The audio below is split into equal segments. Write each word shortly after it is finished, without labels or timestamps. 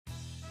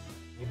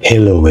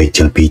Hello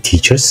HLP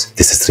teachers,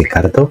 this is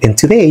Ricardo, and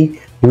today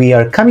we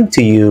are coming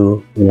to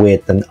you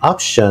with an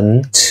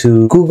option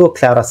to Google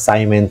Cloud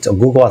Assignment or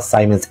Google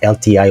Assignments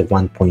LTI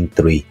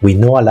 1.3. We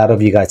know a lot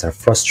of you guys are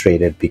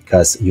frustrated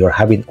because you're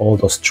having all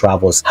those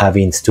troubles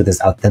having students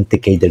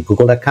authenticate their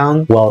Google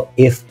account. Well,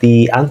 if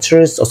the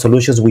answers or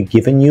solutions we've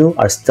given you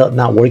are still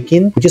not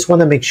working, we just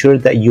want to make sure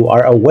that you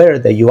are aware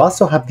that you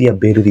also have the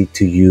ability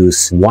to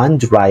use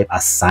OneDrive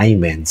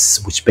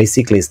Assignments, which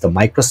basically is the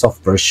Microsoft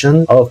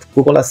version of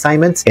Google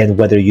Assignments. And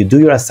whether you do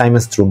your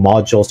assignments through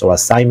modules or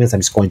assignments, I'm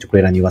just going to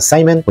create a new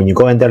assignment. When you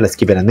go in there, let's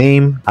give it a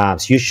name.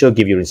 As usual,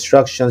 give your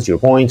instructions, your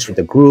points from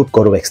the group,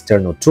 go to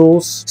external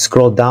tools,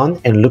 scroll down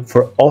and look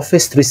for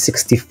Office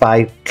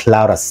 365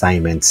 Cloud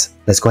Assignments.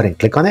 Let's go ahead and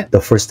click on it. The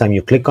first time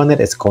you click on it,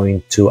 it's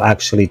going to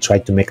actually try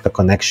to make the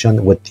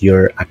connection with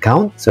your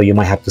account. So you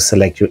might have to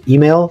select your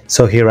email.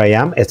 So here I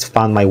am. It's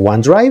found my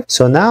OneDrive.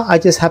 So now I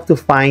just have to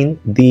find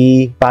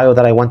the file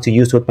that I want to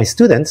use with my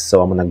students.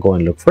 So I'm going to go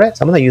and look for it.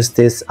 So I'm going to use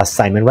this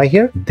assignment right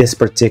here. This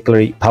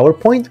particular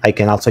PowerPoint. I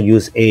can also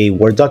use a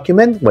Word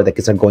document where the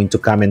kids are going to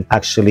come and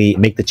actually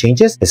make the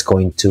changes. It's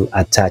going to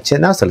attach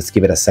it now. So let's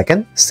give it a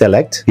second.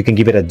 Select. You can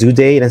give it a due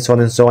date and so on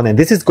and so on. And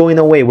this is going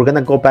away. We're going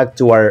to go back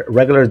to our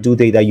regular due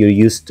date that you're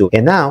used to.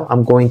 And now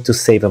I'm going to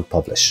save and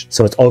publish.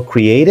 So it's all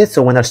created.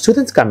 So when our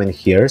students come in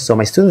here, so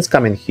my students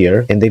come in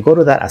here and they go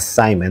to that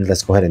assignment,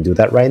 let's go ahead and do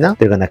that right now.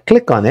 They're going to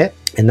click on it.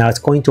 And now it's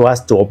going to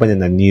ask to open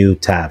in a new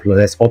tab.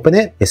 Let's open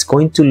it. It's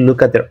going to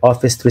look at their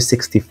Office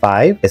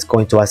 365. It's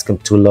going to ask them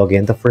to log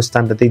in the first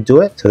time that they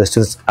do it. So the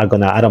students are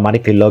going to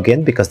automatically log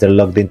in because they're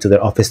logged into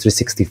their Office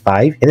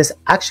 365. And it's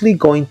actually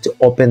going to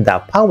open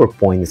that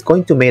PowerPoint. It's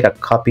going to make a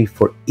copy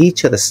for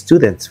each of the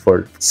students.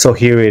 So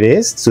here it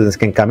is. Students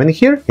can come in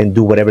here and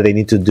do whatever they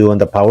need to do on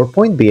the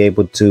PowerPoint, be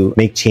able to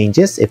make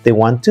changes if they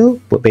want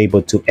to, be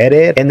able to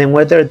edit. And then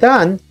when they're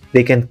done,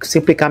 they can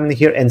simply come in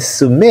here and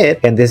submit,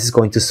 and this is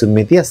going to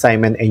submit the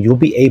assignment, and you'll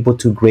be able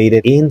to grade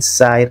it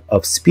inside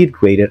of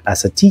SpeedGrader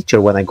as a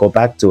teacher when I go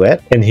back to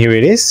it. And here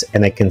it is,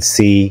 and I can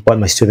see what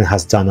my student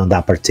has done on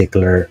that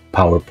particular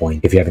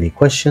PowerPoint. If you have any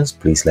questions,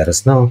 please let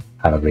us know.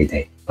 Have a great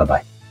day.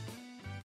 Bye-bye.